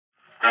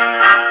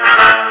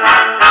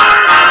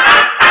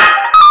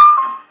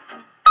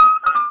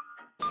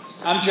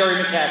I'm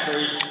Jerry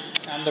McCaffrey.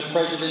 I'm the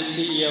President and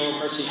CEO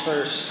of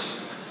MercyFirst.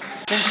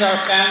 Since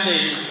our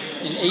founding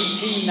in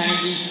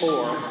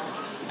 1894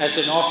 as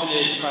an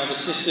orphanage by the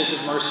Sisters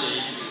of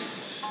Mercy,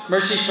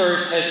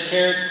 MercyFirst has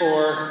cared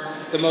for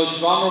the most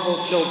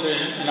vulnerable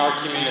children in our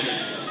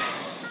community.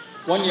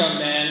 One young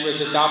man was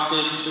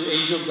adopted through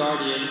Angel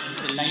Guardian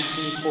in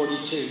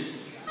 1942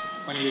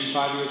 when he was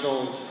 5 years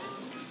old.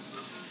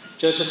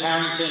 Joseph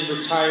Harrington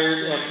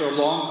retired after a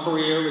long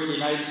career with the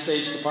United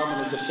States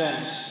Department of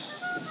Defense.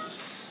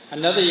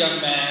 Another young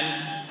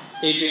man,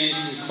 Adrian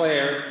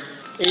Sinclair.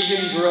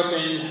 Adrian grew up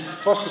in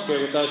foster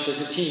care with us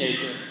as a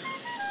teenager,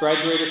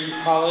 graduated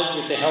from college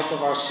with the help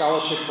of our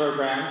scholarship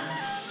program,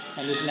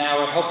 and is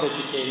now a health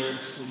educator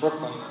in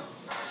Brooklyn.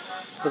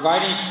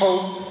 Providing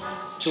hope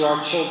to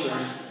our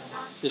children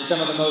is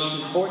some of the most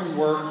important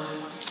work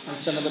and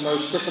some of the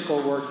most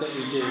difficult work that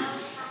we do.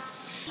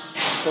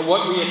 But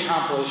what we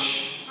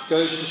accomplish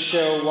goes to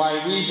show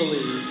why we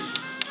believe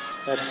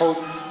that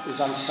hope is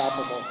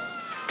unstoppable.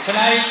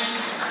 Tonight,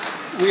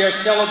 we are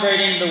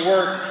celebrating the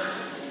work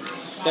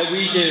that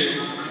we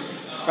do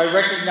by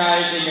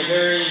recognizing a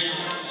very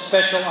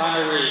special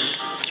honoree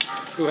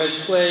who has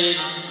played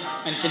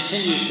and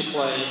continues to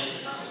play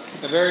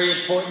a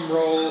very important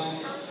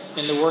role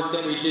in the work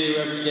that we do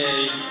every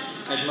day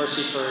at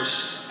MercyFirst,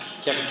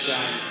 Kevin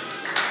Shine.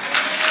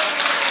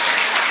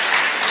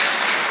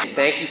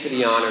 Thank you for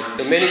the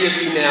honor. Many of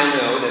you now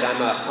know that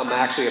I'm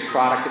actually a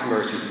product of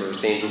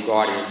MercyFirst, Angel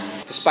Guardian.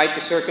 Despite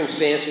the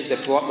circumstances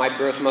that brought my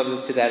birth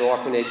mother to that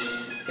orphanage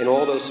and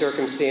all those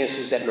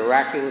circumstances that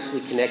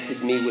miraculously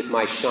connected me with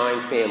my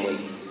Shine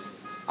family,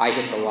 I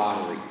hit the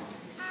lottery.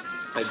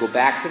 I go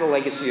back to the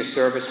legacy of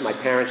service my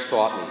parents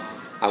taught me.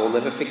 I will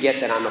never forget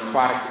that I'm a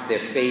product of their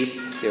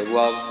faith, their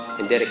love,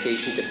 and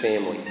dedication to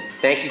family.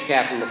 Thank you,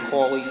 Catherine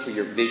McCauley, for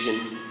your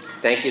vision.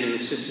 Thank you to the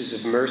Sisters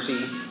of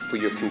Mercy for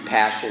your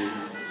compassion.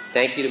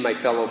 Thank you to my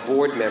fellow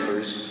board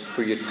members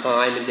for your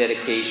time and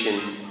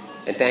dedication.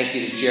 And thank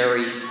you to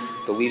Jerry,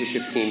 the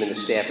leadership team, and the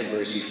staff at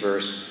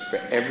MercyFirst for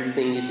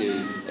everything you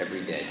do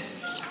every day.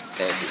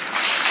 Thank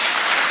you.